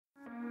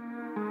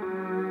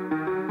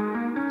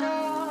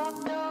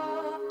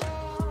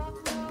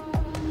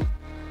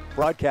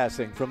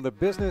Broadcasting from the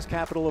business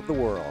capital of the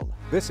world,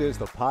 this is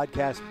the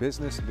Podcast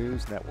Business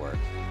News Network.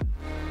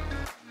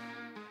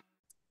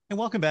 And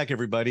welcome back,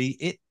 everybody.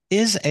 It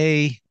is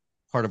a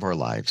part of our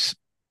lives,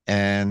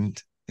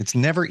 and it's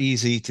never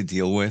easy to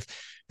deal with.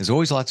 There's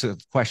always lots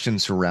of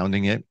questions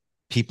surrounding it.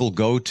 People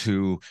go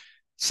to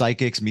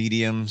psychics,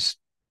 mediums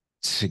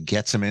to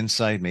get some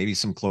insight, maybe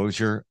some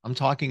closure. I'm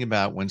talking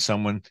about when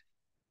someone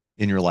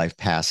in your life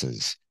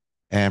passes.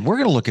 And we're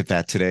going to look at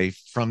that today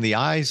from the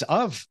eyes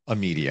of a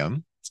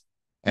medium.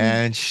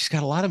 And she's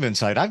got a lot of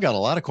insight. I've got a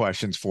lot of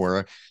questions for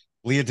her.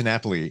 Leah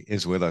DiNapoli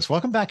is with us.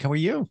 Welcome back. How are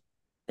you?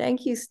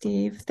 Thank you,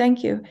 Steve.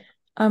 Thank you.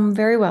 I'm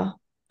very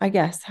well, I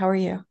guess. How are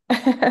you?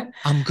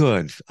 I'm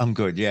good. I'm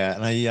good. Yeah.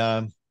 And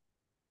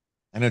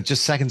I know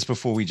just seconds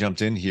before we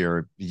jumped in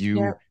here,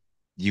 you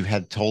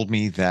had told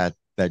me that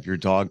your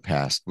dog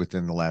passed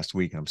within the last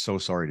week. I'm so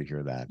sorry to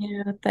hear that.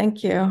 Yeah,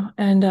 thank you.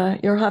 And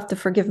you'll have to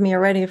forgive me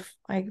already if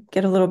I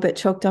get a little bit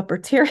choked up or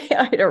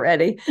teary-eyed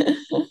already.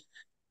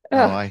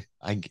 Oh,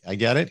 I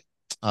get it.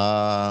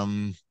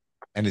 And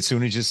as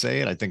soon as you say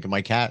it, I think of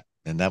my cat,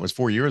 and that was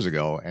 4 years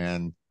ago.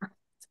 And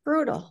it's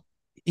brutal.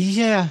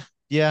 yeah.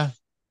 But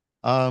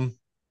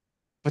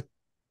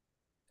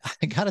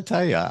I gotta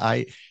tell you,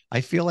 I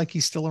feel like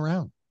he's still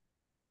around.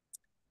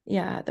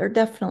 Yeah, they're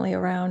definitely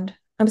around.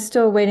 I'm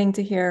still waiting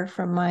to hear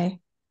from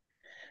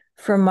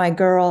my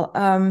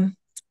girl.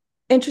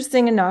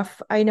 Interesting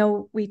enough, I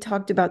know we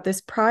talked about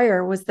this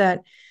prior, was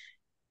that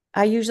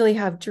I usually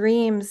have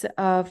dreams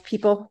of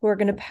people who are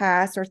going to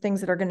pass or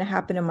things that are going to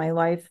happen in my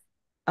life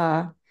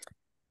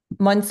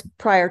months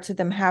prior to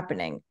them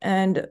happening.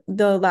 And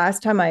the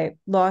last time I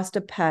lost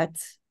a pet,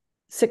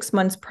 6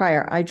 months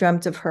prior, I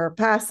dreamt of her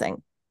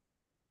passing.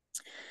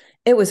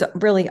 It was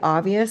really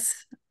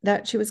obvious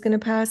that she was going to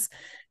pass,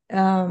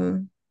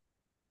 and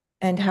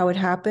how it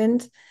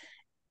happened.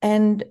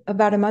 And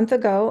about a month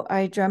ago,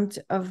 I dreamt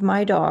of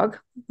my dog.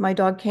 My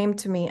dog came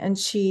to me, and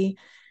she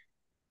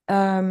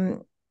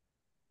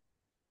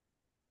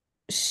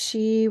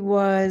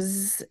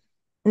was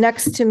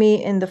next to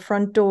me in the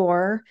front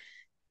door,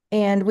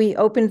 and we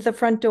opened the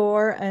front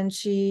door and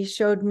she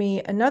showed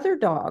me another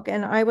dog.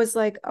 And I was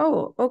like,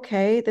 oh,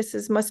 okay,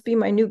 must be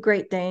my new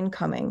Great Dane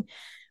coming.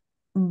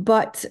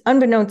 But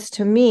unbeknownst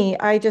to me,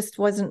 I just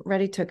wasn't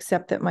ready to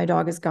accept that my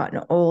dog has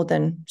gotten old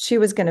and she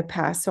was going to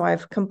pass. So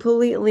I've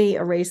completely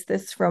erased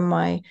this from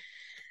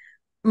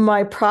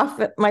my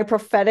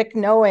prophetic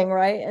knowing,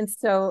 right? And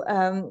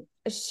so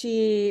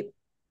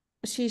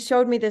she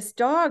showed me this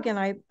dog, and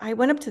I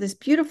went up to this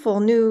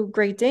beautiful new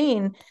Great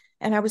Dane,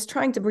 and I was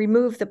trying to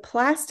remove the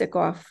plastic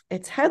off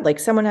its head, like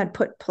someone had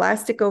put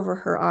plastic over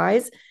her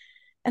eyes.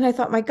 And I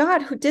thought, my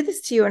God, who did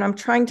this to you? And I'm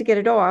trying to get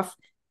it off.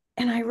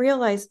 And I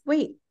realized,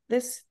 wait,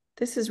 this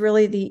is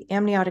really the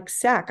amniotic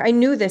sac. I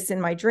knew this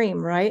in my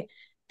dream, right?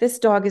 This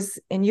dog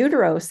is in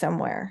utero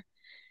somewhere.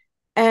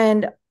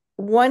 And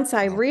once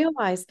I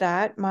realized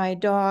that, my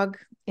dog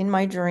in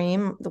my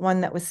dream, the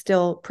one that was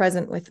still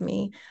present with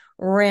me,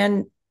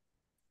 ran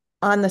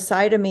on the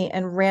side of me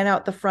and ran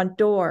out the front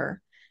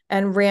door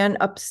and ran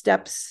up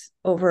steps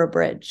over a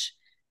bridge.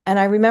 And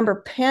I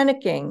remember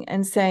panicking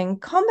and saying,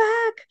 come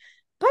back,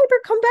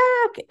 Piper, come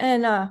back.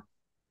 And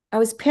I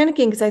was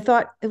panicking because I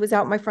thought it was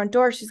out my front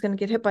door. She's going to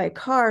get hit by a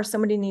car.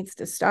 Somebody needs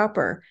to stop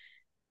her.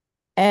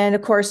 And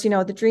of course,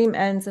 the dream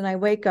ends and I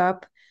wake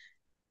up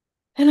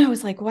and I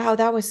was like, wow,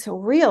 that was so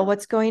real.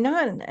 What's going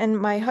on? And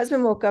my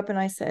husband woke up and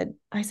I said,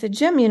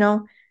 Jim,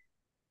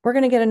 we're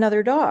going to get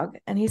another dog.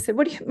 And he said,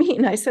 what do you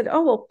mean? I said,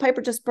 oh, well,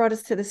 Piper just brought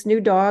us to this new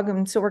dog.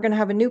 And so we're going to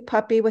have a new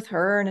puppy with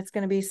her, and it's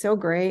going to be so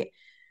great.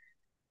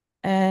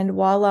 And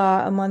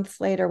voila, a month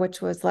later,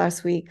 which was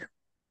last week,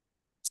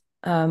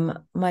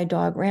 my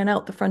dog ran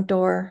out the front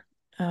door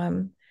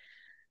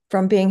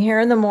from being here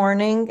in the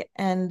morning.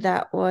 And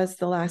that was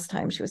the last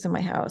time she was in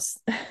my house.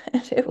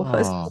 It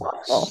was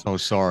awful. So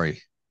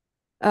sorry.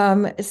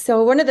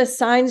 So one of the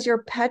signs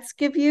your pets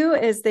give you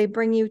is they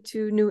bring you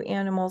to new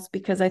animals,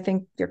 because I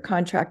think you're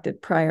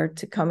contracted prior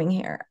to coming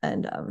here.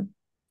 And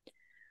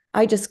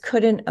I just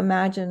couldn't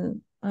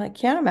imagine. I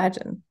can't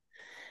imagine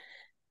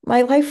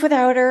my life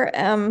without her.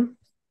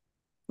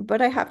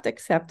 But I have to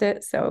accept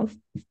it. So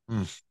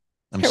I'm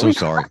so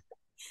sorry.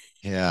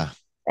 Yeah.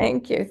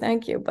 Thank you.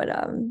 But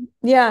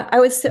yeah, I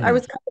was kind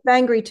of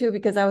angry too,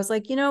 because I was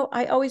like,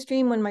 I always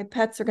dream when my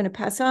pets are going to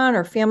pass on,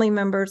 or family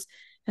members,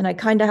 and I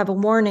kind of have a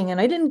warning, and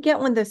I didn't get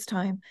one this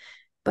time,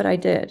 but I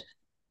did.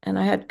 And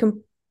I had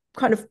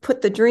kind of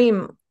put the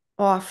dream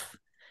off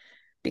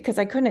because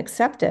I couldn't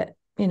accept it.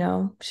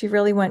 She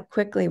really went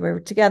quickly. We were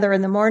together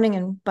in the morning,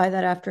 and by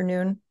that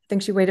afternoon, I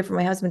think she waited for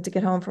my husband to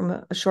get home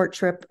from a short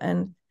trip,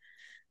 and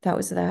that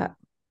was that.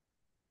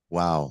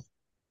 Wow.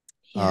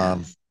 Yeah.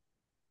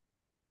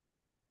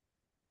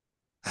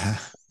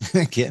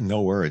 Getting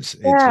no words.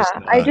 Yeah,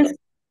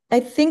 I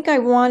think I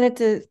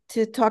wanted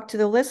to talk to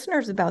the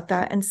listeners about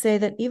that and say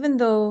that even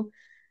though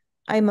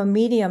I'm a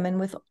medium, and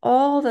with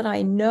all that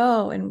I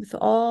know and with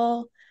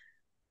all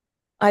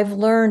I've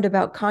learned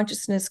about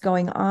consciousness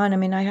going on, I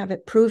mean, I have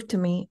it proved to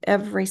me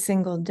every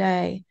single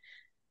day.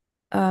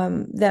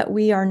 that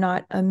we are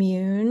not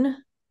immune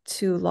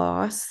to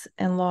loss,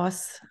 and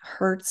loss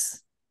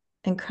hurts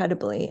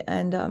incredibly.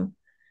 And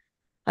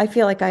I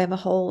feel like I have a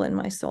hole in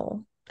my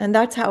soul. And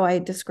that's how I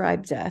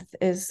describe death,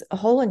 is a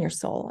hole in your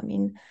soul. I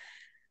mean,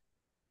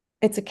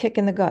 it's a kick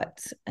in the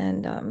guts.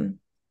 And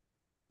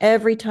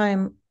every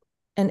time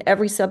and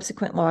every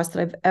subsequent loss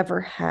that I've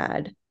ever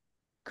had,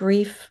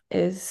 grief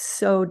is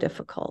so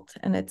difficult.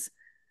 And it's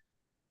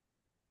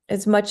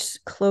as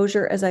much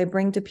closure as I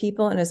bring to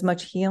people and as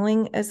much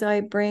healing as I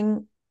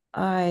bring,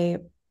 I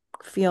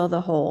feel the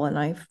hole,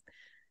 and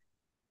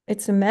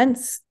it's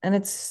immense, and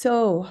it's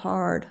so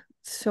hard,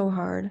 so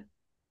hard.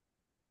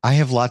 I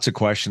have lots of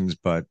questions,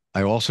 but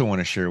I also want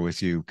to share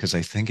with you because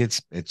I think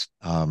it's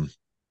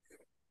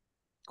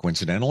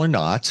coincidental or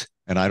not,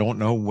 and I don't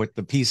know what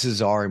the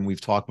pieces are. And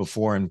we've talked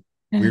before, and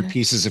weird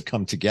pieces have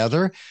come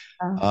together.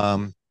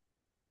 Um,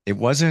 it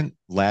wasn't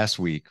last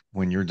week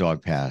when your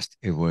dog passed.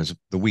 It was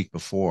the week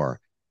before.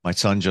 My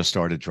son just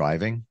started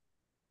driving,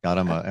 got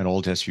him an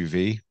old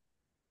SUV,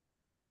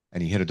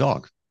 and he hit a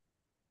dog.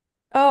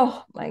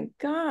 Oh my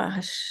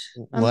gosh.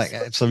 I'm Like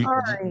so so,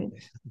 sorry.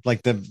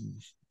 like the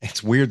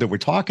it's weird that we're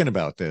talking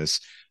about this.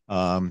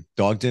 Dog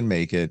didn't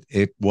make it.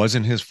 It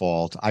wasn't his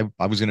fault. I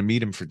was going to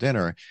meet him for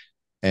dinner,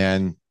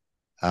 and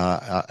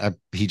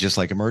he just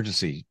like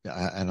emergency,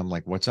 and I'm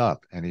like, "What's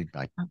up?" And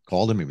I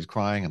called him. He was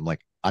crying. I'm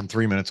like, "I'm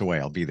 3 minutes away.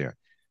 I'll be there."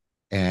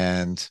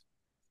 And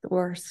The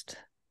worst.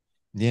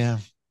 yeah,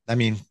 I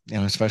mean,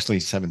 especially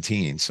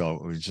 17. So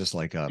it was just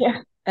like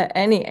Yeah. At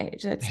any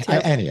age, it's at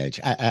terrible. any age,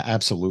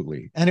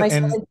 absolutely. My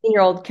And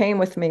 17-year-old came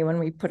with me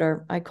when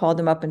I called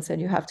him up and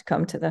said, you have to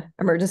come to the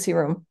emergency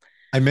room.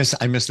 I missed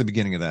the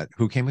beginning of that.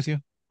 Who came with you?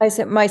 I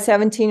said, my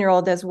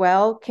 17-year-old as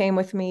well came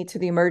with me to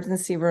the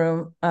emergency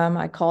room.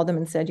 I called him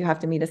and said, you have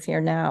to meet us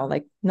here now.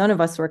 Like, none of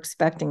us were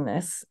expecting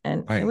this.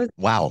 And Right.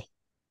 Wow.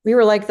 we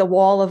were like the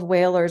wall of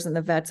wailers in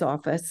the vet's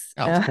office.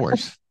 Yeah, of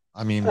course.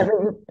 I I mean, mean,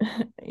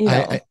 you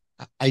know,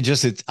 I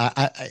just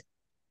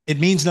it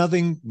means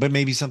nothing, but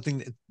maybe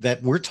something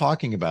that we're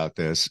talking about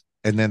this,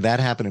 and then that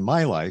happened in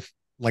my life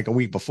like a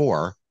week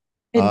before.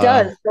 it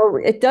does. So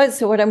it does.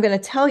 So what I'm going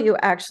to tell you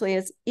actually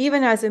is,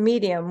 even as a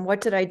medium,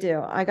 what did I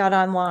do? I got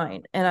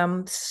online and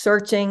I'm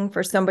searching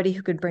for somebody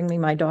who could bring me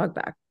my dog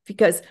back,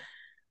 because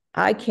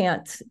I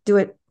can't do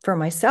it for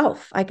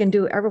myself. I can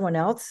do everyone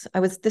else.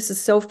 This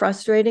is so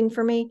frustrating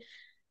for me.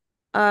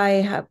 I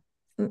have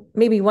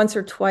maybe once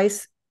or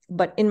twice,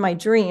 but in my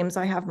dreams,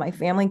 I have my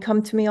family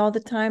come to me all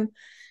the time,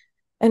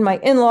 and my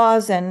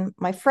in-laws and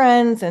my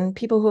friends and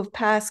people who have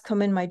passed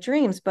come in my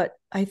dreams. But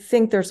I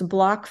think there's a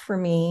block for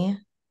me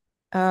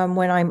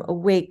when I'm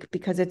awake,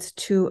 because it's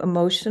too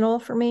emotional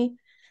for me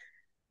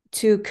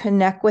to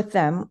connect with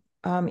them,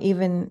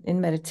 even in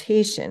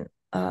meditation.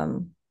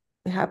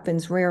 It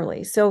happens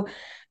rarely. So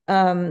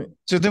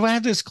do I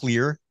have this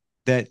clear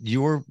that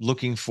you're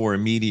looking for a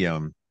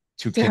medium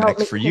to To help connect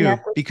me for you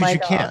connect with because my you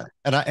dog.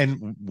 can't,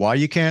 and why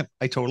you can't,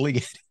 I totally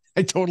get it.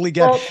 I totally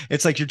get it. Well,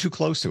 It's like you're too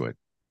close to it.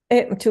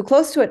 too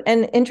close to it.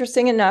 And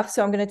interesting enough,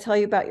 so I'm going to tell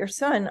you about your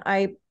son.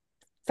 I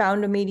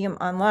found a medium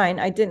online.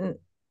 I didn't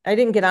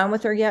get on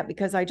with her yet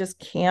because I just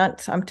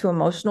can't. I'm too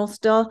emotional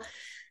still.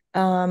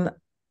 Um,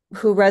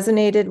 who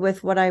resonated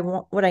with what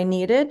I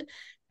needed.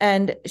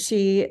 And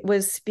she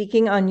was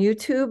speaking on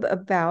YouTube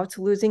about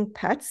losing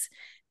pets.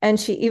 And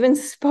she even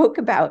spoke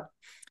about,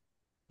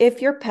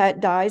 if your pet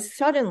dies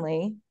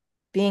suddenly,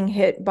 being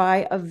hit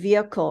by a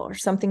vehicle or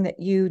something that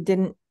you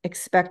didn't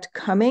expect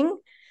coming,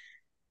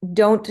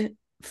 don't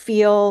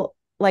feel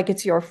like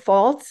it's your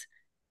fault,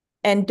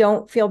 and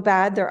don't feel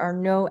bad. There are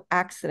no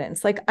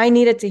accidents. Like, I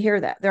needed to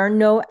hear that. There are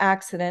no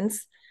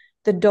accidents.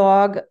 The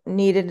dog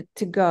needed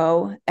to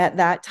go at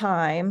that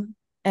time,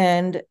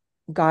 and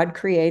God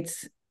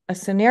creates a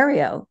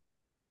scenario.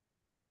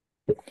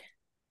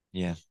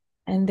 Yeah.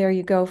 And there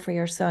you go for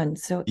your son.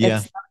 So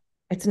Yeah.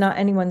 it's not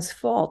anyone's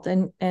fault.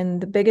 And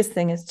the biggest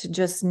thing is to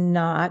just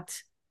not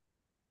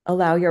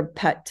allow your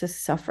pet to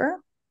suffer.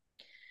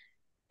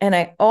 And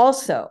I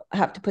also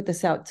have to put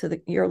this out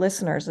to your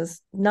listeners,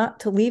 is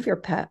not to leave your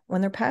pet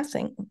when they're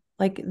passing.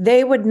 Like,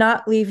 they would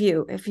not leave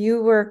you if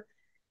you were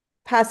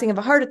passing of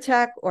a heart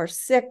attack or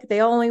sick.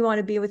 They only want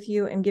to be with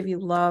you and give you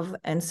love.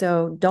 And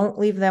so don't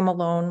leave them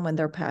alone when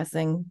they're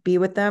passing. Be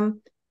with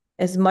them.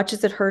 As much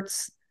as it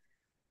hurts,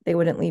 they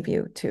wouldn't leave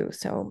you too.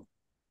 So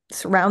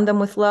surround them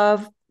with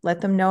love.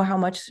 Let them know how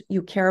much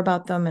you care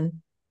about them.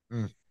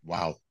 And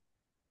Wow.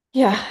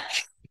 yeah.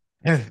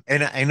 And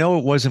I know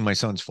it wasn't my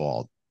son's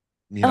fault.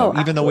 Oh,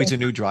 Even though he's absolutely. a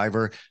new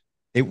driver,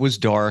 it was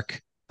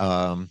dark.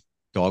 Dog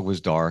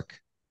was dark.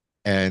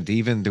 And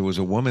even there was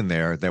a woman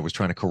there that was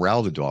trying to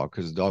corral the dog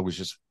because the dog was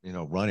just,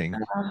 running.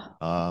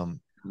 Um,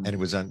 and it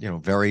was on,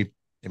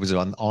 it was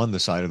on the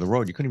side of the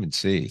road. You couldn't even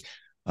see.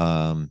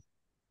 Um,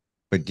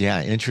 but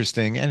yeah,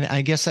 interesting. And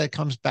I guess that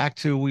comes back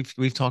to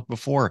we've talked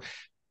before.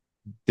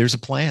 There's a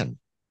plan.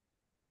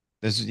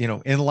 There's,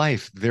 in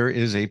life, there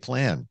is a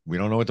plan. We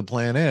don't know what the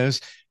plan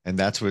is. And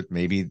that's what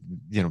maybe,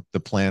 the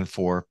plan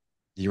for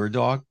your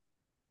dog.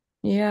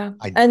 Yeah.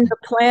 I And the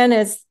plan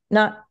is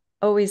not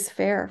always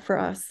fair for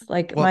us.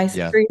 Like Well, my yeah,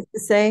 sister used to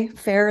say,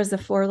 fair is a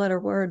 4-letter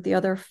word. The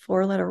other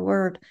 4-letter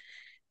word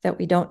that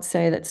we don't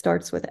say that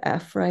starts with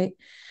F, right?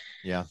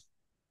 yeah,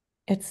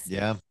 It's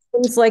yeah.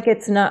 seems like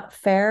it's not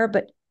fair,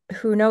 but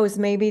who knows?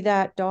 Maybe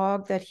that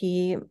dog that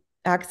he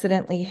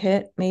accidentally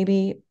hit,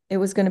 maybe it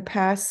was going to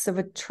pass of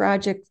a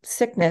tragic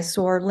sickness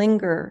or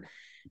linger.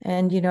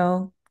 And,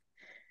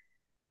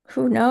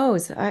 who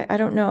knows? I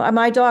don't know.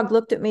 My dog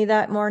looked at me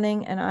that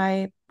morning and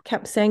I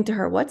kept saying to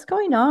her, "What's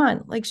going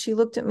on?" Like she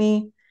looked at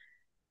me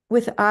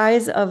with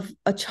eyes of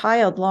a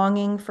child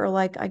longing for,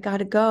 like, "I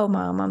gotta go,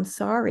 mom. I'm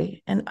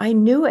sorry." And I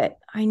knew it.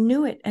 I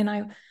knew it. And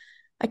I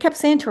kept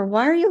saying to her,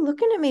 "Why are you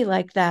looking at me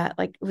like that?"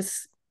 Like it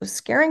was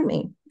scaring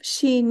me.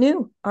 She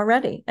knew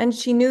already. And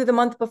she knew the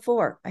month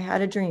before. I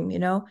had a dream.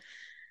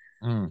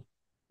 Mm,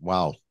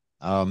 wow.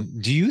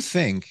 Do you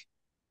think,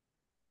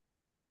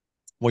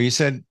 well, you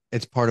said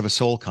it's part of a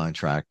soul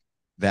contract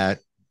that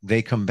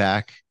they come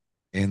back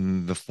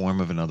in the form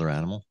of another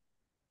animal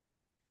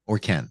or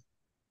can?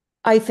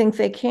 I think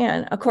they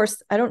can. Of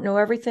course, I don't know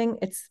everything.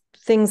 It's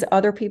things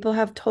other people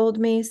have told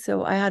me.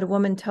 So I had a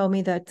woman tell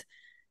me that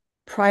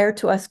prior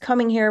to us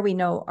coming here, we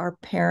know our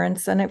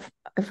parents, and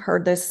I've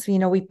heard this,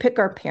 we pick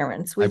our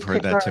parents. I've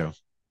heard that too.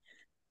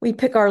 We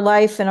pick our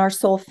life and our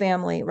soul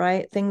family,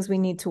 right? Things we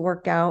need to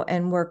work out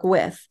and work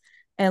with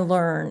and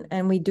learn.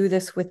 And we do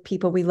this with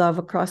people we love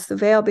across the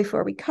veil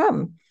before we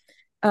come.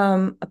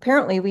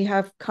 Apparently, we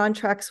have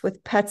contracts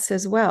with pets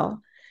as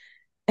well.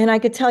 And I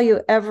could tell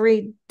you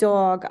every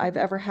dog I've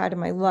ever had in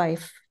my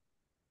life,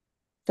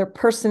 their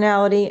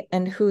personality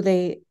and who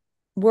they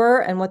were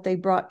and what they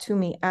brought to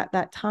me at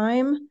that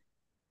time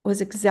was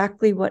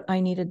exactly what I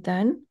needed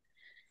then.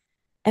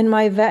 And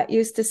my vet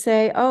used to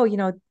say, "Oh, you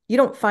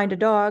don't find a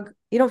dog,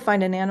 you don't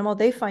find an animal,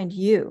 they find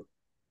you."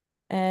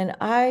 And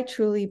I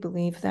truly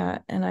believe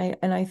that. And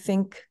I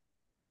think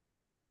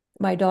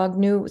my dog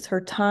knew it was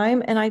her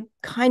time. And I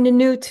kind of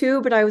knew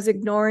too, but I was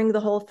ignoring the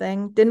whole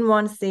thing, didn't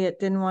want to see it,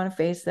 didn't want to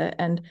face it.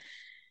 And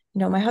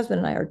my husband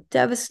and I are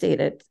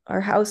devastated.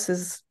 Our house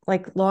is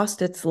like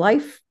lost its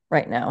life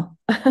right now.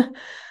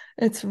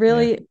 It's Yeah.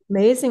 really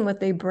amazing what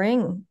they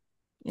bring,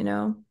 you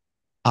know.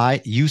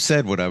 You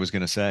said what I was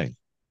going to say.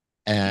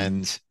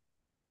 And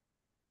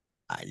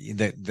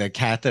the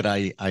cat that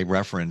I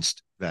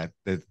referenced that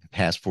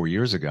passed 4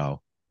 years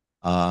ago,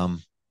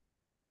 um,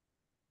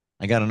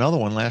 I got another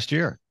one last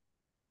year.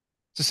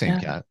 It's the same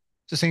Yeah. cat.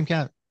 It's the same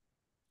cat.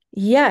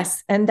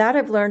 Yes, and that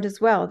I've learned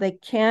as well. They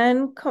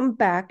can come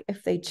back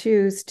if they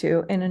choose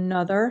to in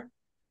another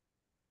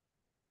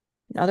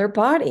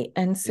body.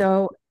 And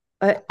so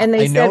and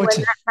they I said know when it's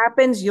that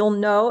happens, you'll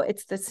know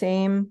it's the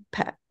same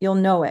pet. You'll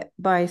know it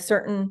by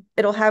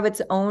it'll have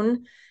its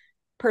own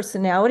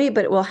personality,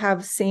 but it will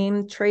have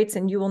same traits,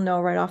 and you will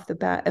know right off the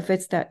bat if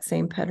it's that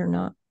same pet or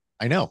not.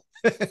 I know.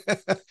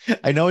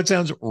 I know it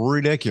sounds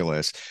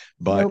ridiculous,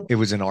 but Nope. it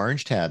was an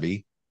orange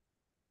tabby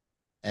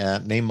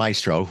named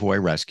Maestro who I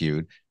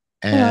rescued.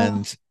 Oh,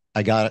 And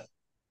I got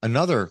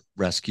another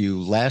rescue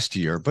last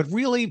year, but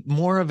really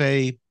more of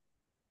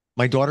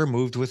my daughter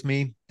moved with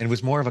me and it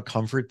was more of a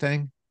comfort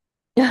thing.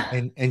 yeah.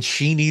 And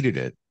she needed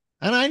it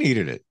and I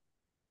needed it.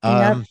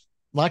 Yep.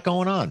 Lot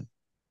going on.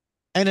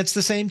 And it's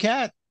the same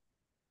cat,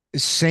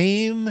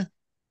 same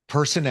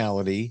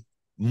personality,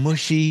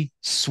 mushy,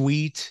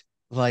 sweet.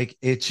 Like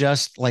it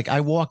just like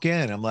I walk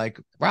in, I'm like,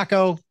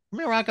 Rocco, come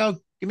here, Rocco,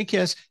 give me a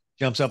kiss.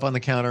 Jumps up on the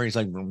counter. He's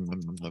like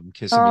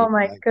kissing Oh me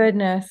my like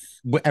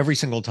goodness. every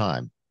single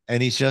time.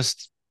 And he's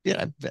just,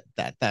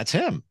 that's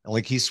him.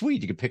 Like he's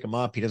sweet. You can pick him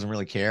up. He doesn't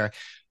really care.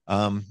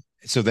 Um,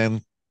 so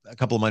then a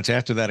couple of months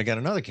after that, I got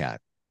another cat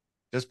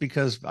just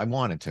because I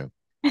wanted to.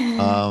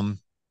 Um,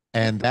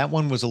 and that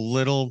one was a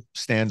little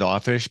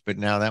standoffish, but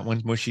now that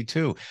one's mushy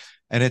too.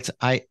 And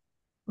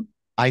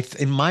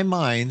in my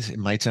mind, it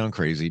might sound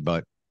crazy,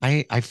 but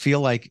I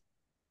feel like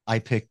I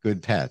pick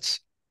good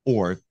pets,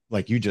 or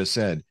like you just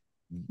said,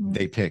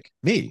 they pick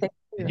me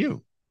and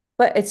you.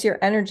 But it's your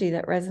energy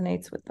that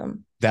resonates with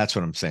them. That's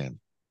what I'm saying.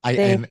 I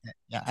They and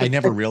It's I a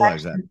never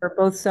realized that. protection for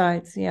both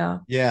sides. Yeah.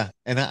 Yeah,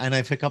 and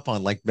I pick up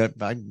on like that.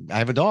 I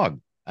have a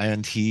dog,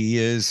 and he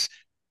is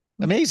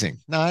amazing.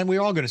 Now, and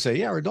we're all going to say,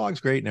 yeah, our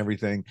dog's great and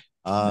everything.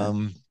 Yeah.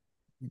 Um,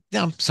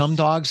 Now, some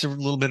dogs are a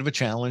little bit of a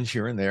challenge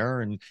here and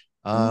there, and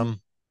Mhm.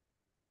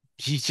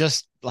 he's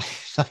just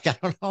like I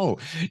don't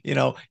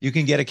know. You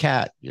can get a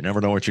cat. You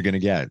never know what you're going to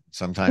get.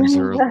 Sometimes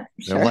they're Sure.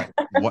 like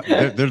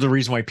they're the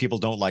reason why people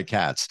don't like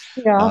cats.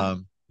 Yeah.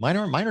 Mine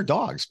are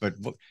dogs, but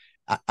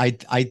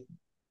I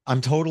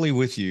I'm totally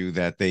with you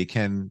that they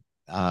can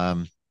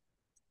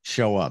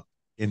show up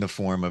in the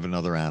form of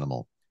another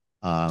animal,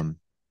 um, Yeah.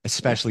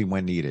 especially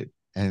when needed.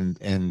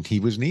 And he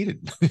was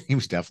needed. He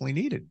was definitely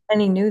needed.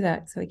 And he knew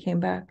that, so he came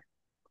back.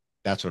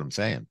 That's what I'm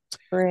saying.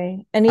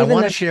 Great. And I even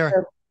want to the, share.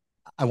 the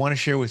I want to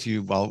share with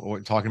you while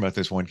we're talking about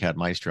this one cat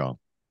Maestro.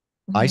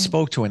 I mhm.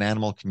 spoke to an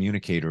animal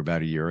communicator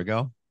about a year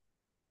ago,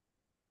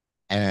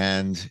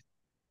 and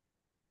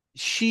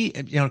she,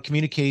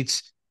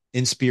 communicates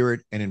in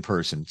spirit and in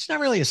person. She's not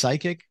really a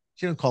psychic.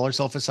 She doesn't call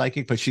herself a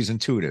psychic, but she's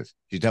intuitive.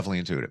 She's definitely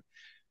intuitive.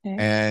 Okay.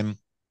 And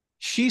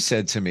she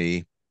said to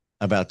me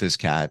about this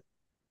cat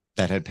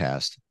that had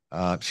passed.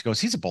 She goes,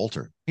 he's a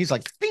bolter. He's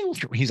like, bing,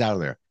 he's out of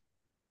there.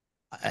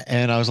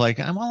 And I was like,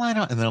 well, I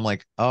don't. And then I'm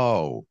like,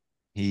 oh,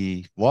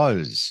 he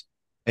was.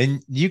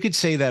 And you could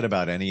say that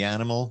about any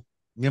animal.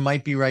 You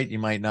might be right, you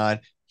might not.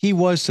 He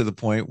was, to the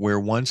point where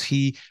once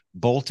he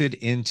bolted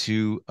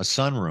into a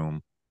sunroom,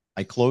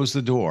 I closed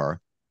the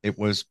door. It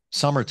was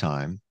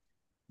summertime.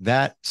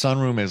 That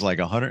sunroom is like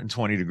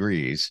 120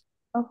 degrees.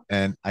 Oh,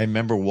 And I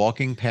remember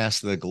walking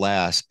past the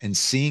glass and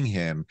seeing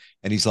him,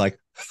 and he's like,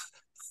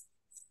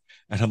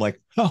 and I'm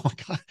like, oh my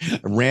God. I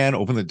ran,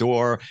 opened the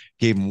door,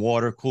 gave him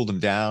water, cooled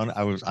him down.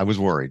 I was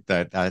worried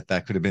that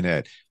could have been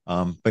it.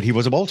 But he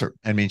was a bolter.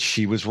 I mean,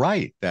 she was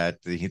right that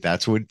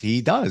that's what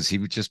he does. He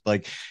was just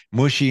like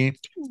mushy,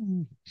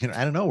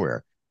 out of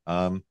nowhere.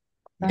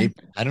 Maybe,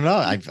 I don't know.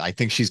 I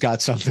think she's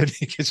got something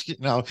because,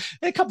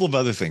 a couple of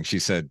other things she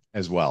said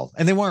as well,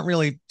 and they weren't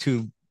really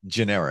too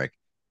generic.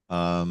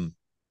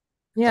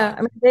 yeah.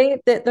 I mean,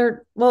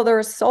 they're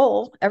a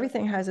soul.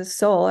 Everything has a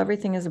soul.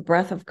 Everything is a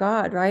breath of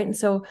God, right? And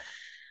so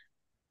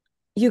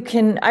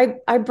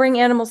I bring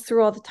animals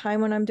through all the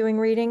time when I'm doing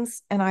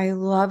readings, and I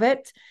love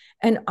it.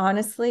 And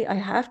honestly, I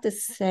have to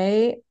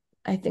say,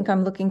 I think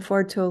I'm looking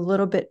forward to a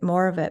little bit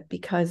more of it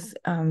because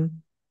hmm,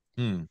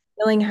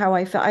 feeling how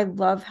I feel. I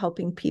love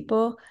helping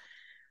people,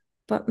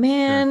 but sure.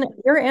 man,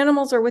 your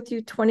animals are with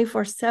you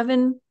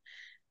 24/7.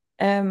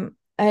 And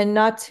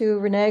not to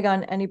renege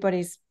on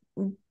anybody's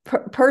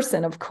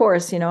person, of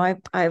course,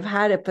 I've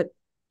had it, but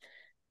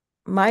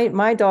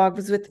my dog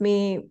was with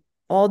me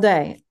all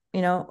day,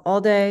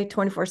 all day,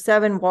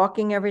 24/7,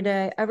 walking every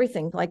day,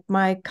 everything, like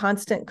my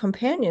constant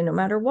companion, no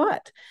matter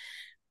what.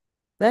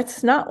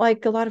 That's not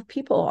like a lot of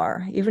people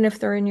are, even if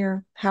they're in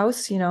your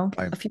house, Right,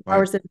 a few right.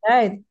 hours a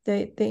day,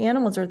 the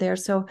animals are there.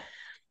 So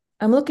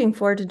I'm looking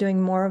forward to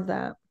doing more of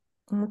that.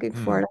 I'm looking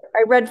Hmm, forward.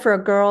 I read for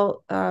a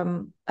girl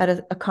at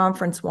a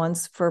conference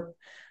once for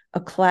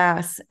a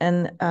class,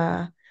 and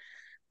I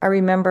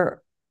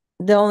remember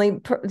the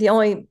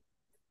only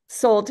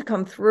soul to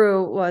come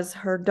through was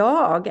her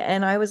dog,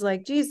 and I was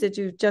like, "Geez, did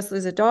you just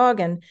lose a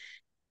dog?" And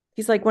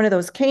he's like one of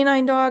those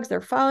canine dogs.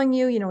 They're following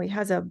you. He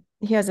has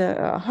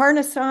a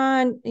harness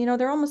on.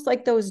 They're almost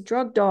like those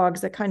drug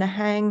dogs that kind of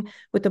hang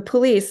with the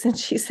police. And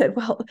she said,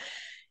 "Well,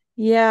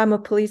 yeah, I'm a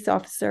police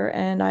officer,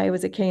 and I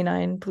was a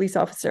canine police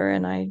officer,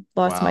 and I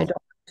lost my wow.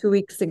 dog 2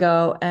 weeks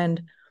ago."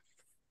 And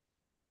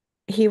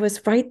he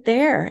was right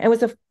there. It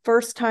was the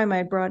first time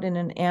I brought in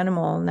an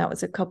animal, and that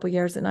was a couple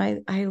years. And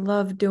I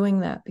love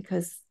doing that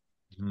because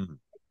Hmm.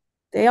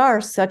 they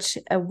are such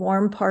a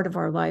warm part of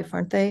our life,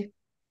 aren't they?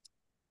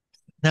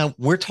 Now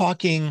we're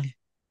talking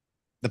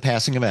the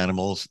passing of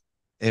animals.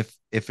 If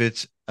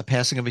it's a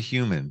passing of a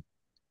human,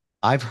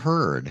 I've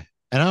heard,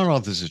 and I don't know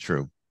if this is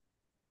true.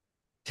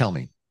 Tell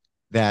me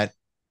that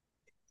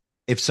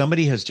if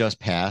somebody has just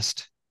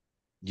passed,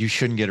 you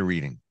shouldn't get a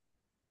reading.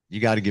 You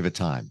got to give it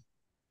time.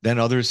 Then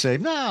others say,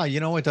 "No,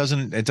 it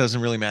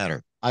doesn't really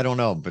matter." I don't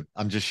know, but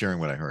I'm just sharing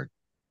what I heard.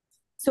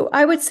 So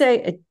I would say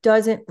it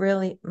doesn't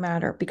really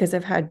matter because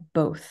I've had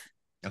both.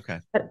 Okay.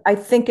 But I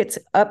think it's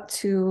up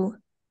to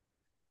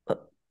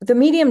the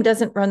medium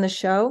doesn't run the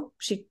show.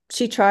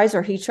 She tries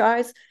or he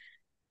tries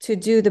to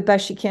do the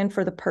best she can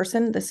for the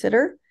person, the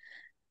sitter.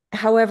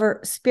 However,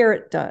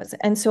 spirit does.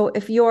 And so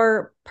if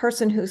your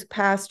person who's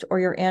passed or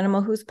your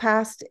animal who's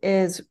passed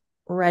is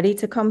ready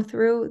to come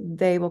through,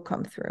 they will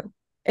come through.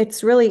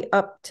 It's really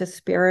up to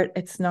spirit.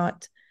 It's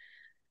not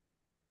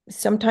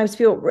sometimes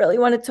people I really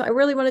want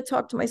to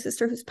talk to my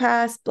sister who's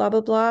passed, blah,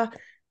 blah, blah.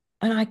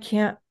 And I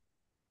can't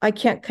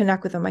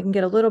connect with them. I can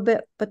get a little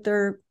bit, but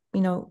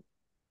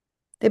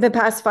they've been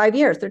past 5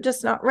 years. They're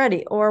just not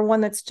ready. Or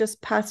one that's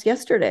just passed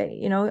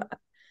yesterday.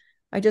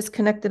 I just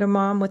connected a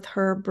mom with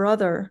her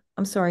brother.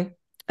 I'm sorry,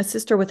 a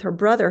sister with her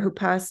brother who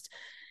passed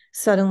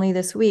suddenly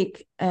this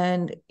week.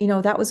 And,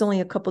 that was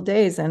only a couple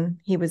days and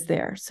he was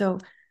there. So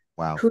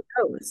Wow. who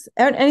knows?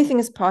 Anything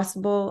is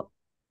possible.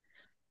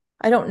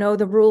 I don't know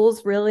the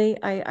rules really.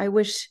 I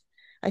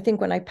think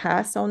when I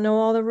pass, I'll know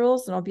all the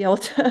rules and I'll be able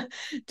to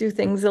do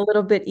things a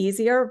little bit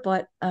easier.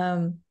 But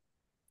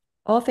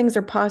all things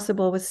are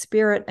possible with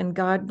spirit, and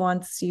God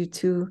wants you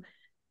to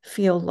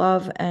feel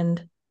love,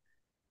 and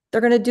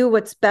they're going to do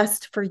what's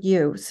best for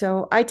you.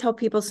 So I tell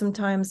people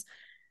sometimes,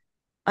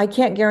 I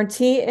can't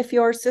guarantee if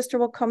your sister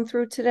will come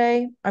through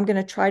today. I'm going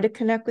to try to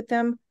connect with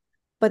them,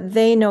 but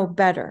they know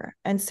better.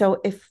 And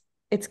so if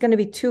it's going to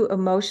be too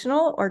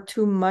emotional or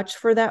too much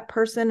for that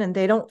person and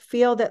they don't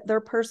feel that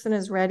their person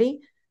is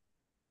ready,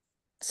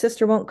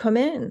 sister won't come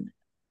in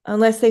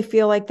unless they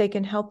feel like they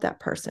can help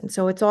that person.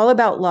 So it's all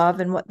about love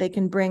and what they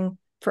can bring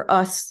for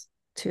us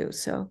too.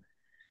 So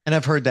And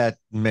I've heard that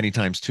many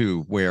times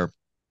too, where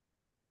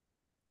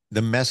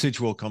the message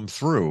will come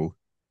through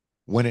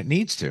when it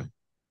needs to.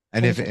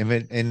 And if, exactly.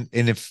 if it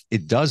and if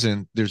it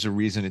doesn't, there's a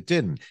reason it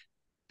didn't.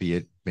 Be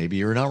it maybe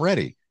you're not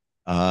ready.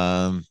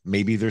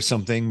 Maybe there's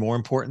something more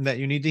important that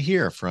you need to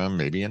hear from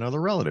maybe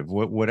another relative,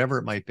 whatever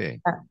it might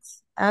be.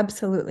 That's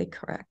absolutely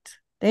correct.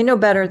 They know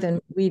better than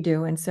we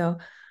do. And so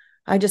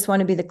I just want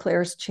to be the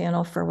clearest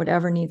channel for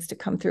whatever needs to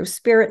come through.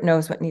 Spirit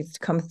knows what needs to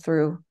come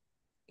through,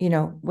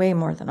 way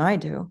more than I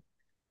do.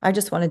 I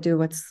just want to do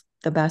what's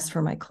the best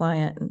for my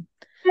client.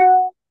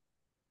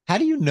 How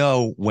do you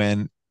know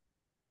when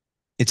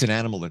it's an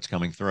animal that's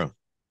coming through?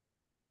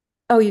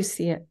 Oh, you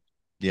see it.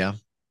 Yeah.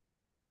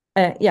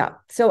 Yeah.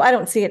 So I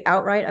don't see it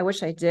outright. I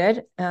wish I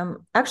did.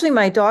 Actually,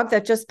 my dog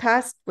that just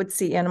passed would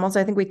see animals.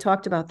 I think we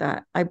talked about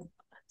that. I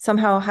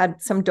somehow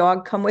had some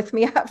dog come with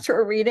me after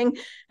a reading,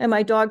 and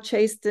my dog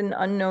chased an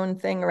unknown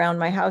thing around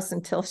my house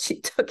until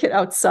she took it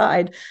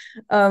outside.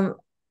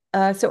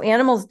 So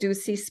animals do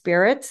see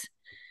spirits,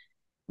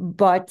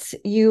 but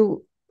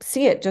you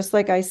see it just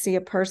like I see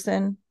a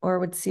person or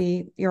would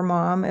see your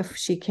mom if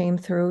she came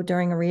through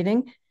during a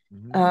reading.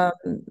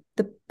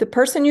 The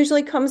person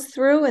usually comes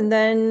through, and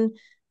then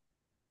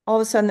all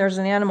of a sudden there's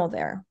an animal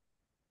there,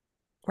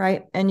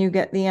 right? And you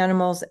get the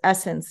animal's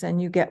essence,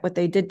 and you get what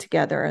they did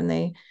together, and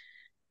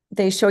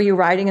they show you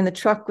riding in the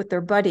truck with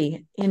their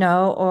buddy,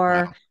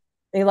 or Wow.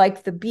 they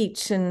like the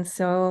beach. And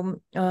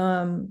so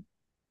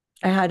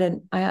I had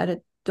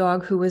a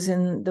dog who was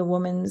in the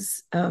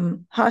woman's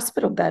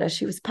hospital bed as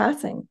she was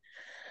passing.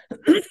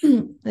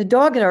 The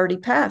dog had already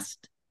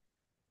passed,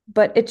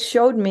 but it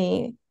showed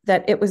me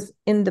that it was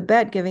in the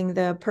bed giving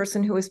the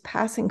person who was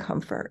passing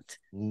comfort.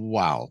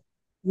 Wow.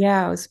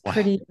 Yeah, it was Wow.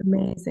 pretty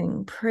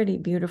amazing, pretty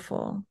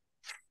beautiful.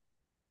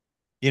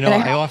 You And know, I I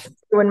had, often,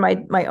 when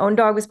my own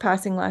dog was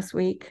passing last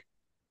week,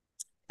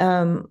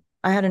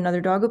 I had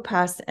another dog who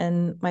passed,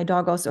 and my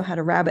dog also had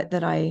a rabbit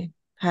that I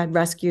had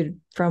rescued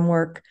from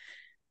work.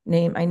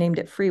 I named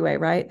it Freeway,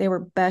 right? They were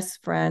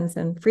best friends,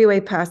 and Freeway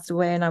passed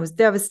away, and I was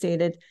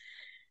devastated.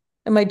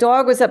 And my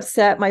dog was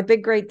upset. My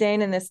big Great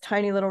Dane and this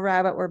tiny little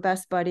rabbit were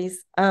best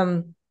buddies.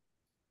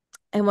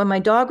 And when my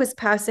dog was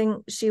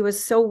passing, she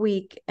was so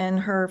weak and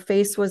her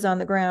face was on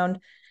the ground,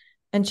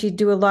 and she'd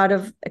do a lot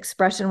of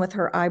expression with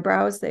her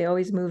eyebrows. They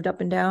always moved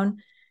up and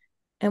down.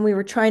 And we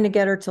were trying to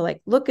get her to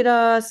like look at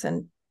us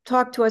and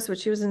talk to us, but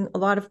she was in a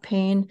lot of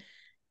pain.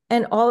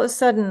 And all of a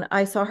sudden,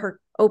 I saw her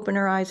open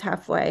her eyes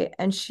halfway,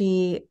 and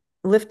she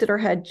lifted her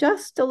head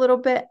just a little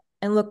bit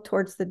and looked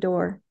towards the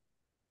door.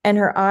 And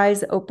her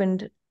eyes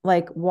opened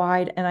like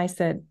wide. And I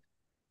said,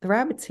 "The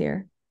rabbit's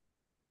here."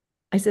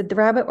 I said, "The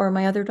rabbit or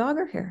my other dog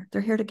are here.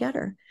 They're here to get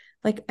her."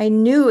 Like I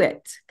knew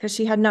it because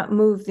she had not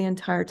moved the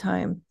entire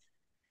time.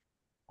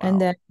 And wow.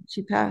 then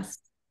she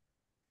passed.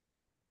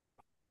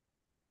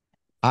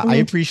 I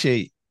Mhm.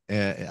 appreciate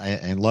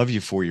and love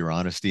you for your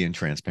honesty and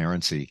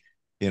transparency.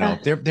 Uh,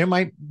 There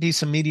might be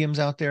some mediums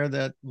out there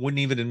that wouldn't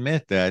even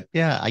admit that,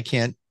 yeah, I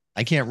can't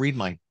read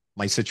my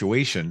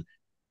situation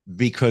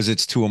because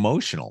it's too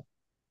emotional.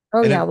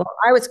 oh, And yeah. Well,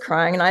 I was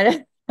crying and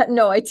I had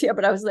no idea,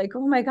 but I was like,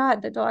 oh my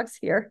God, the dog's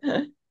here.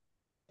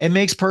 it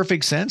makes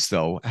perfect sense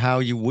though, how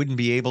you wouldn't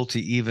be able to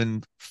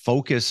even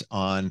focus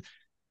on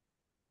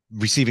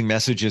receiving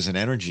messages and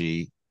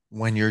energy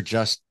when you're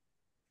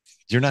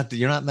not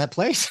in that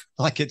place.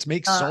 Like it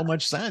makes Uh, so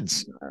much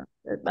sense. I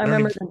I don't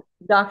remember even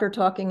the doctor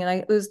talking, and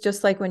it was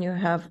just like when you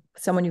have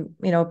someone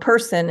a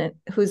person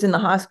who's in the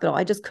hospital.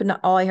 I just could not.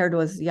 All I heard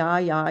was yeah,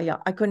 yeah, yeah.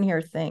 I couldn't hear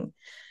a thing.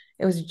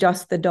 It was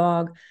just the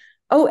dog.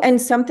 Oh,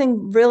 and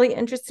something really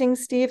interesting,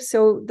 Steve.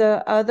 So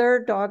the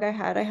other dog I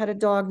had a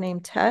dog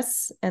named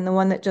Tess, and the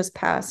one that just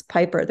passed,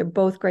 Piper. They're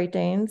both Great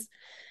Danes.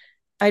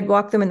 I'd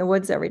walk them in the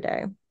woods every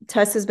day.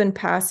 Tess has been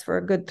passed for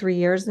a good 3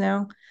 years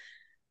now,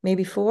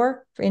 maybe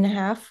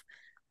 4.5.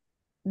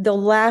 The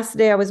last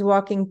day I was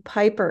walking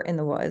Piper in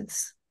the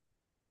woods,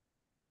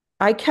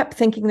 I kept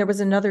thinking there was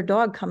another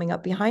dog coming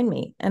up behind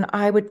me. And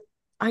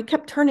I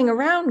kept turning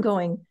around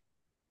going,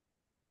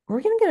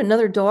 we're going to get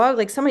another dog.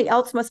 Like somebody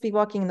else must be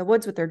walking in the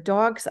woods with their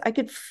dogs. I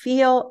could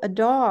feel a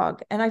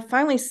dog. And I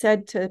finally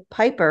said to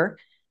Piper,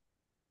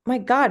 my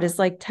God, is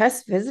like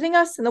Tess visiting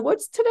us in the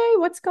woods today?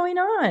 What's going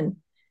on?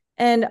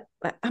 And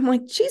I'm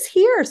like, she's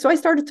here. So I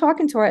started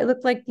talking to her. I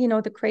looked like,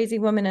 the crazy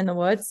woman in the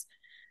woods,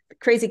 the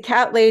crazy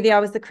cat lady. I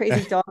was the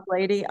crazy dog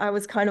lady. I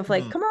was kind of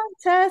like, Hmm. come on,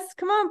 Tess,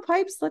 come on,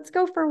 Pipes, let's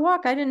go for a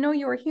walk. I didn't know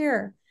you were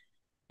here.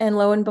 And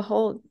lo and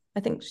behold, I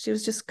think she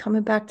was just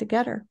coming back to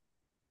get her.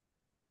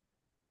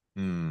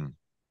 Hmm.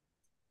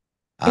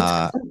 It's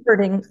Uh,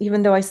 comforting,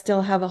 even though I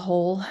still have a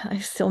hole. I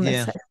still miss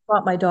yeah, it. I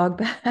want my dog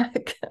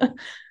back.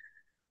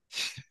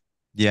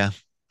 yeah.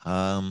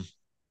 Um,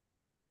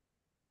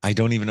 I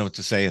don't even know what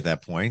to say at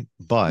that point,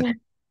 but Yeah.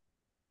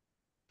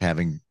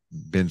 having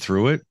been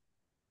through it,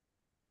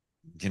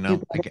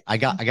 You I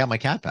got my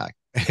cat back.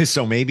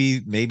 So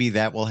maybe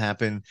that will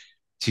happen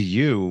to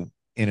you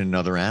in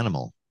another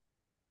animal.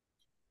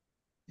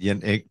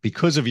 Yeah,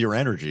 because of your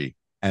energy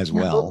as I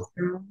hope well,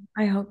 so.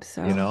 I hope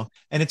so.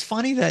 And it's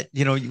funny that,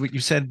 what you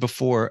said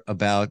before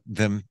about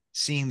them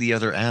seeing the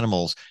other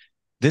animals.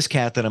 This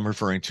cat that I'm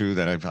referring to,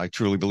 that I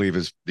truly believe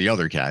is the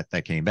other cat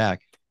that came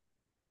back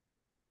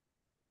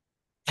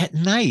at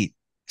night,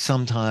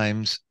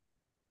 sometimes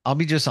I'll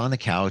be just on the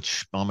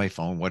couch on my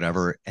phone,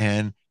 whatever,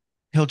 and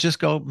he'll just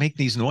go make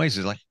these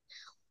noises like,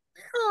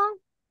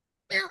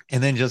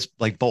 and then just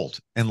like bolt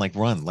and like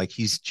run, like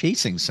he's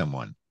chasing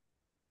someone.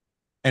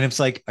 And it's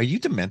like, are you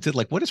demented?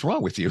 Like, what is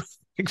wrong with you?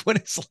 Like,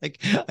 what is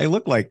like, I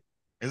look like,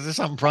 is there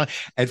something wrong?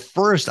 At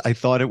first, I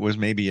thought it was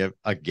maybe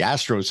a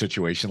gastro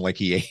situation, like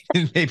he ate,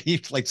 and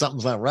maybe like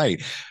something's not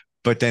right.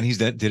 But then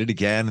did it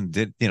again and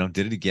did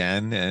it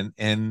again.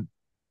 And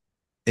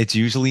it's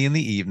usually in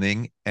the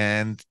evening.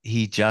 And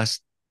it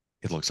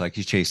looks like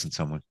he's chasing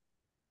someone.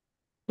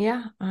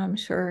 Yeah, I'm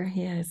sure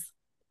he is.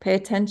 Pay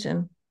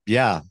attention.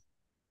 Yeah.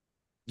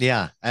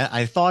 Yeah.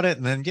 I thought it.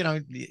 And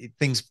then,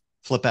 things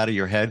flip out of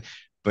your head.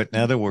 But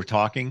now that we're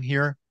talking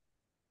here,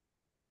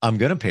 I'm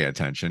going to pay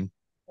attention.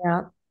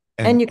 Yeah.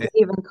 And And you can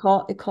even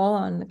call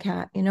on the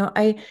cat.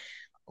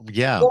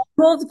 yeah,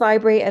 Animals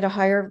vibrate at a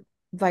higher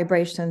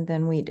vibration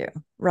than we do,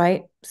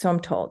 right? So I'm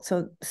told.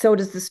 So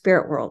does the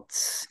spirit world.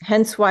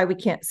 Hence why we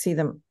can't see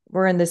them.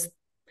 We're in this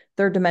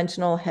third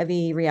dimensional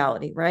heavy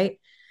reality, right?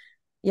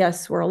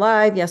 Yes, we're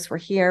alive. Yes, we're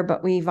here,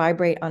 but we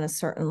vibrate on a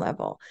certain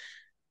level.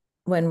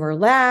 When we're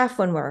laugh,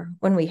 when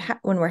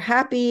we're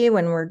happy,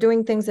 when we're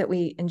doing things that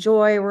we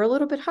enjoy, we're a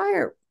little bit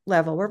higher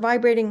level. We're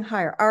vibrating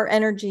higher. Our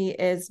energy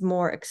is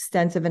more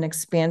extensive and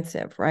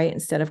expansive, right?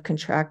 Instead of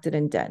contracted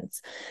and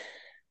dense.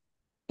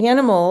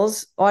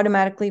 Animals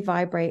automatically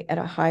vibrate at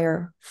a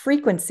higher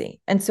frequency.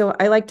 And so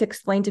I like to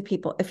explain to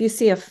people, if you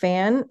see a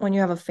fan, when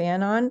you have a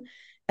fan on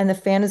and the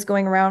fan is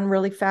going around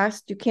really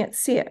fast, you can't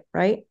see it,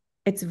 right?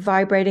 It's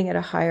vibrating at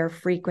a higher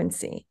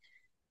frequency.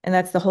 And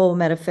that's the whole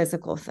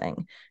metaphysical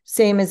thing.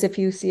 Same as if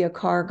you see a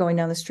car going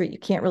down the street, you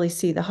can't really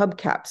see the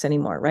hubcaps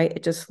anymore, right?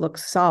 It just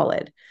looks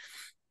solid.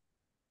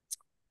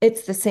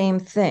 It's the same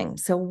thing.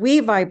 So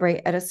we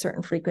vibrate at a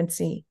certain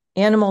frequency.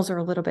 Animals are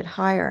a little bit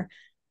higher.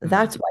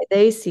 That's why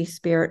they see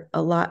spirit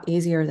a lot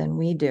easier than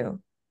we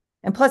do.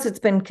 And plus, it's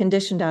been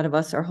conditioned out of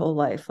us our whole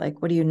life.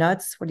 Like, what are you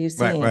nuts? What are you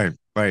right, seeing?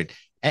 right.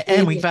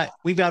 And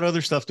we've got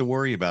other stuff to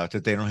worry about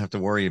that they don't have to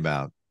worry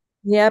about.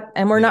 Yep.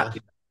 And we're You know? not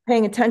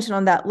paying attention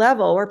on that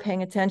level. We're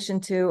paying attention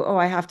to, oh,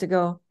 I have to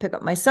go pick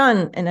up my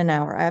son in an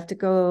hour. I have to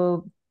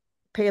go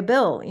pay a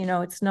bill.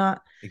 It's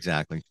not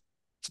Exactly.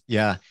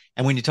 Yeah.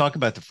 And when you talk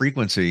about the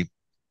frequency,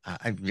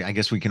 I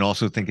guess we can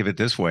also think of it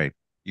this way.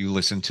 You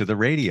listen to the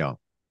radio,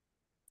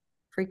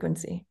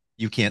 frequency.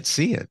 you can't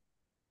see it.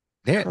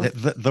 There,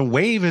 Correct. the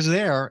wave is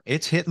there.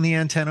 It's hitting the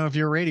antenna of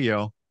your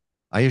radio.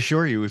 I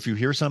assure you, if you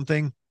hear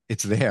something,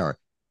 it's there.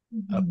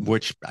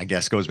 Which I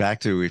guess goes back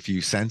to, if you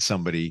sense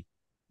somebody,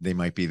 they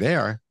might be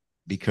there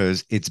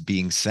because it's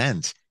being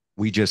sent.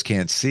 We just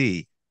can't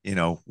see,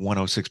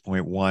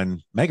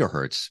 106.1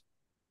 megahertz,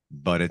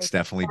 but it's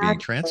definitely being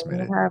Exactly. You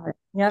transmitted. have it.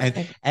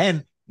 Yep.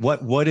 And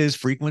what is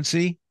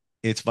frequency?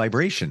 It's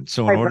vibration.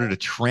 So in order to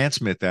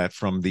transmit that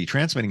from the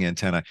transmitting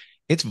antenna,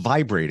 it's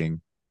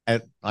vibrating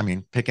at,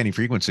 pick any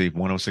frequency,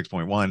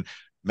 106.1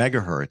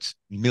 megahertz,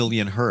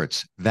 million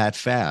hertz, that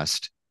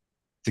fast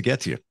to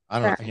get to you. I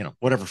don't know,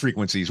 whatever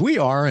frequencies we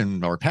are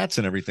and our pets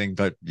and everything,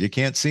 but you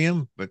can't see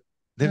them, but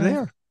they're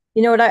there.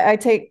 You know what I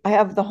take? I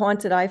have the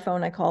haunted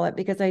iPhone, I call it,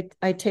 because I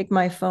take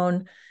my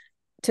phone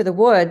to the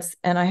woods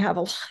and I have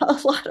a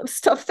lot of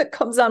stuff that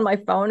comes on my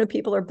phone and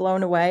people are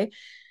blown away.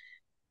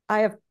 I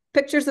have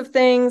pictures of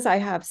things. I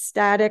have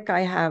static.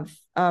 I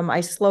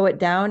slow it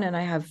down and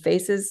I have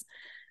faces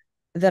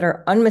that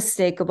are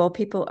unmistakable.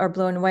 People are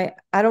blown away.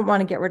 I don't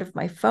want to get rid of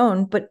my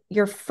phone, but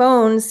your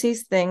phone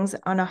sees things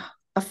on a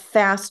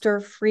faster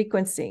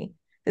frequency.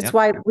 That's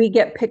why we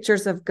get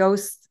pictures of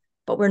ghosts,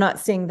 but we're not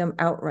seeing them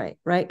outright,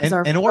 right?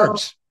 Because and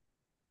orbs.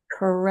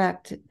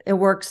 Correct. It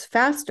works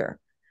faster.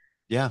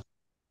 Yeah.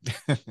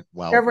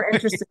 Wow. If you're ever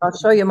interested, I'll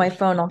show you my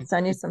phone. I'll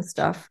send you some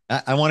stuff.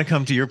 I want to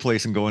come to your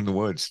place and go in the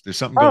woods. There's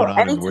something going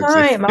on in the woods.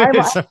 Anytime.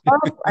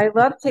 I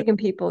love taking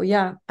people.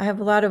 Yeah. I have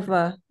a lot of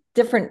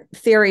different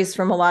theories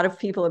from a lot of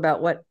people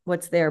about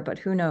what's there, but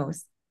who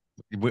knows?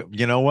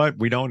 You know what?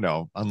 We don't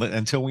know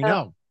until we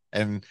know.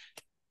 And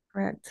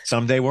correct.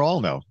 Someday we'll all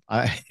know.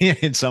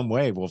 In some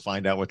way, we'll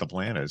find out what the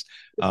plan is.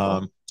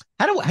 How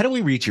do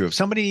we reach you? If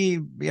somebody,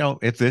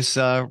 if this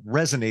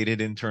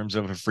resonated in terms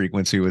of a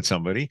frequency with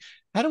somebody,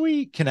 how do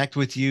we connect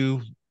with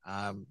you?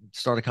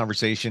 Start a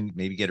conversation,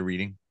 maybe get a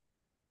reading.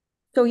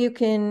 So you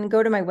can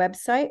go to my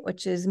website,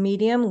 which is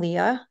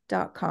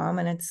mediumleah.com,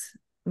 and it's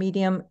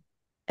medium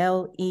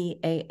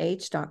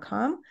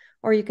leah.com,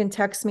 or you can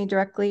text me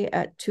directly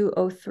at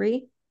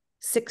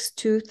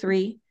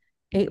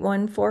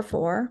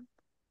 203-623-8144.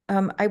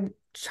 I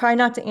try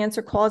not to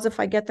answer calls if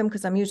I get them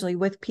because I'm usually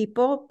with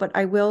people, but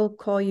I will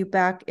call you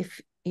back if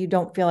you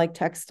don't feel like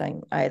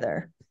texting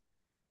either.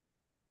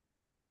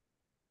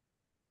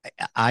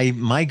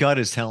 My gut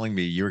is telling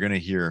me you're going to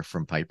hear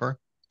from Piper,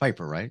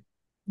 right?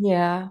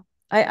 Yeah,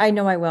 I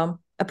know I will.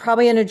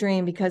 Probably in a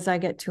dream because I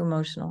get too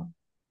emotional.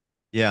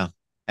 Yeah.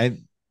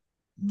 And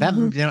that,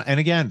 and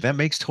again, that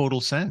makes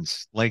total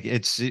sense. Like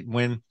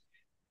when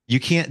you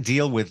can't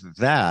deal with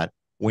that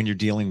when you're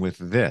dealing with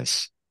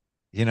this,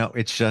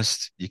 it's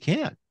just, you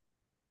can't.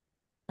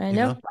 I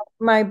know.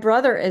 My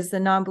brother is the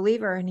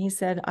non-believer and he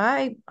said,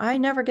 I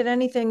never get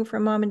anything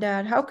from mom and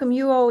dad. How come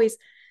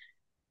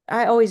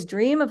I always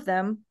dream of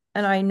them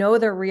and I know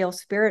they're real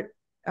spirit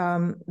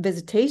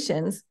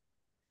visitations.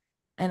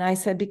 And I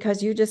said,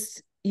 because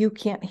you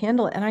can't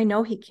handle it. And I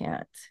know he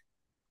can't.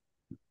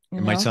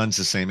 And my son's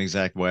the same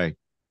exact way.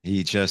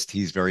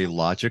 He's very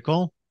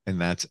logical, and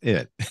that's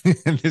it.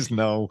 And there's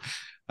no,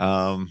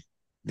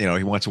 he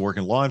wants to work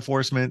in law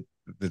enforcement.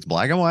 It's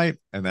black and white,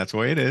 and that's the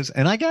way it is.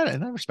 And I get it,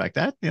 and I respect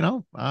that,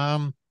 Tell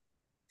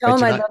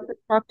him I'd love to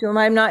talk to him.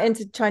 I'm not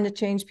into trying to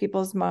change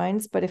people's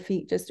minds, but if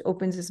he just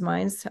opens his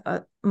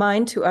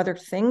mind to other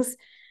things,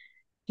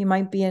 he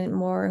might be a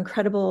more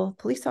incredible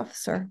police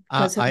officer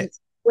because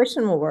his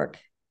intuition will work.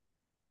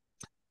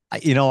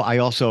 I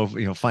also,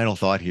 final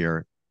thought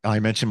here. I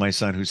mentioned my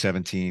son who's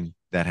 17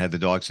 that had the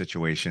dog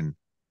situation,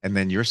 and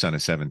then your son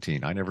is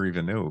 17. I never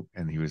even knew,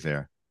 and he was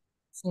there.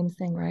 Same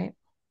thing, right?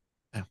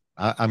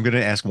 I'm going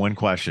to ask one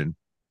question.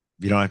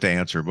 You don't have to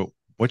answer, but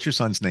what's your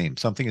son's name?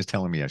 Something is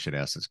telling me I should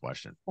ask this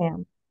question.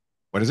 Sam.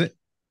 What is it?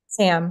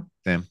 Sam.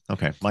 Sam.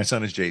 Okay. My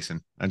son is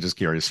Jason. I'm just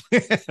curious.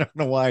 I don't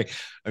know why.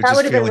 That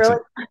would have been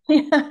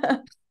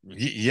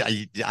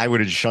really. I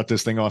would have shut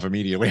this thing off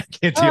immediately. I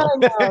can't deal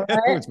with it.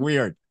 Right? It's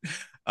weird.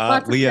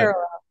 Leah,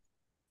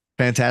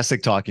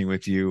 fantastic talking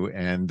with you.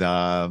 And,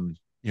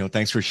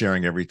 thanks for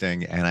sharing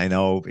everything. And I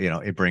know,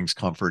 it brings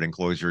comfort and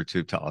closure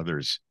to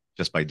others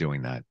just by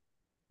doing that.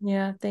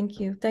 Yeah.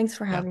 Thank you. Thanks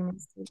for having me.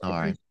 All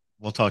right.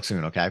 We'll talk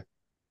soon. Okay.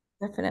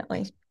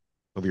 Definitely.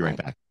 We'll be right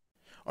back.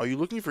 Are you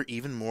looking for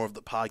even more of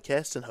the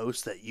podcasts and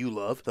hosts that you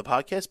love? The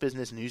Podcast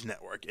Business News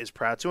Network is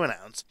proud to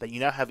announce that you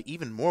now have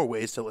even more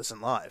ways to listen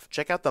live.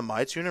 Check out the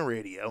MyTuner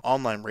Radio,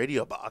 online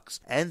radio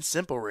box, and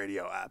Simple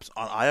Radio apps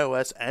on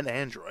iOS and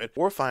Android,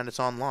 or find us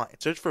online.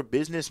 Search for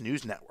Business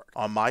News Network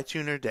on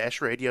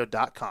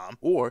mytuner-radio.com,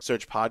 or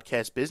search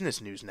Podcast Business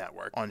News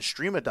Network on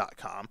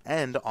streama.com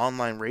and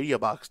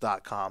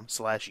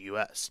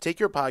onlineradiobox.com/US.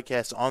 Take your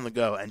podcast on the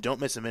go and don't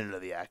miss a minute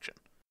of the action.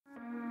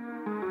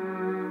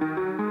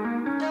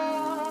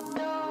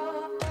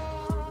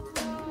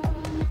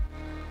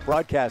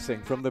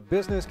 Broadcasting from the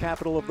business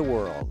capital of the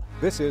world,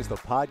 this is the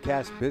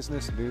Podcast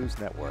Business News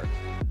Network.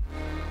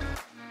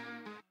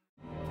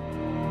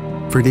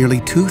 For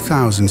nearly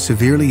 2,000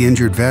 severely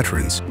injured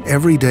veterans,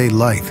 everyday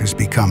life has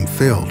become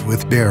filled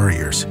with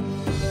barriers.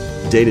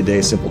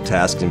 Day-to-day simple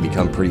tasks can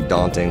become pretty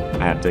daunting.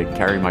 I have to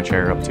carry my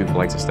chair up 2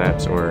 flights of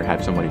steps or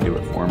have somebody do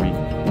it for me.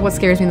 What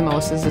scares me the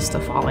most is just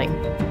the falling.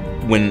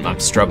 When I'm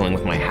struggling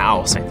with my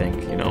house, I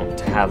think,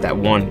 to have that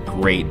one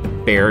great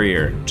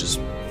barrier just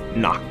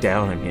knocked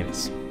down,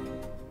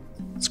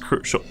 it's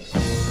crucial.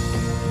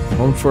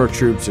 Home for Our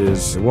Troops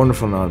is a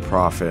wonderful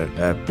nonprofit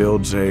that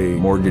builds a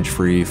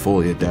mortgage-free,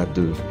 fully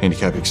adaptive,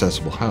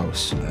 handicap-accessible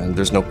house. And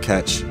there's no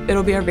catch.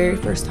 It'll be our very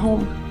first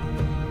home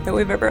that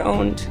we've ever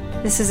owned.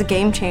 This is a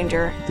game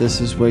changer.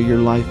 This is where your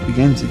life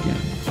begins again.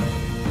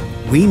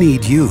 We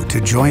need you to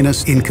join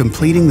us in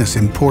completing this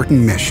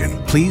important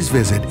mission. Please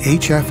visit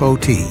hfotusa.org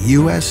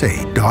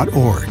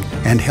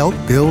and help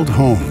build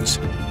homes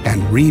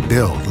and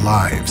rebuild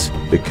lives.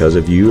 Because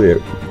of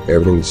you,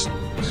 everything's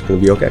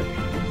going to be okay.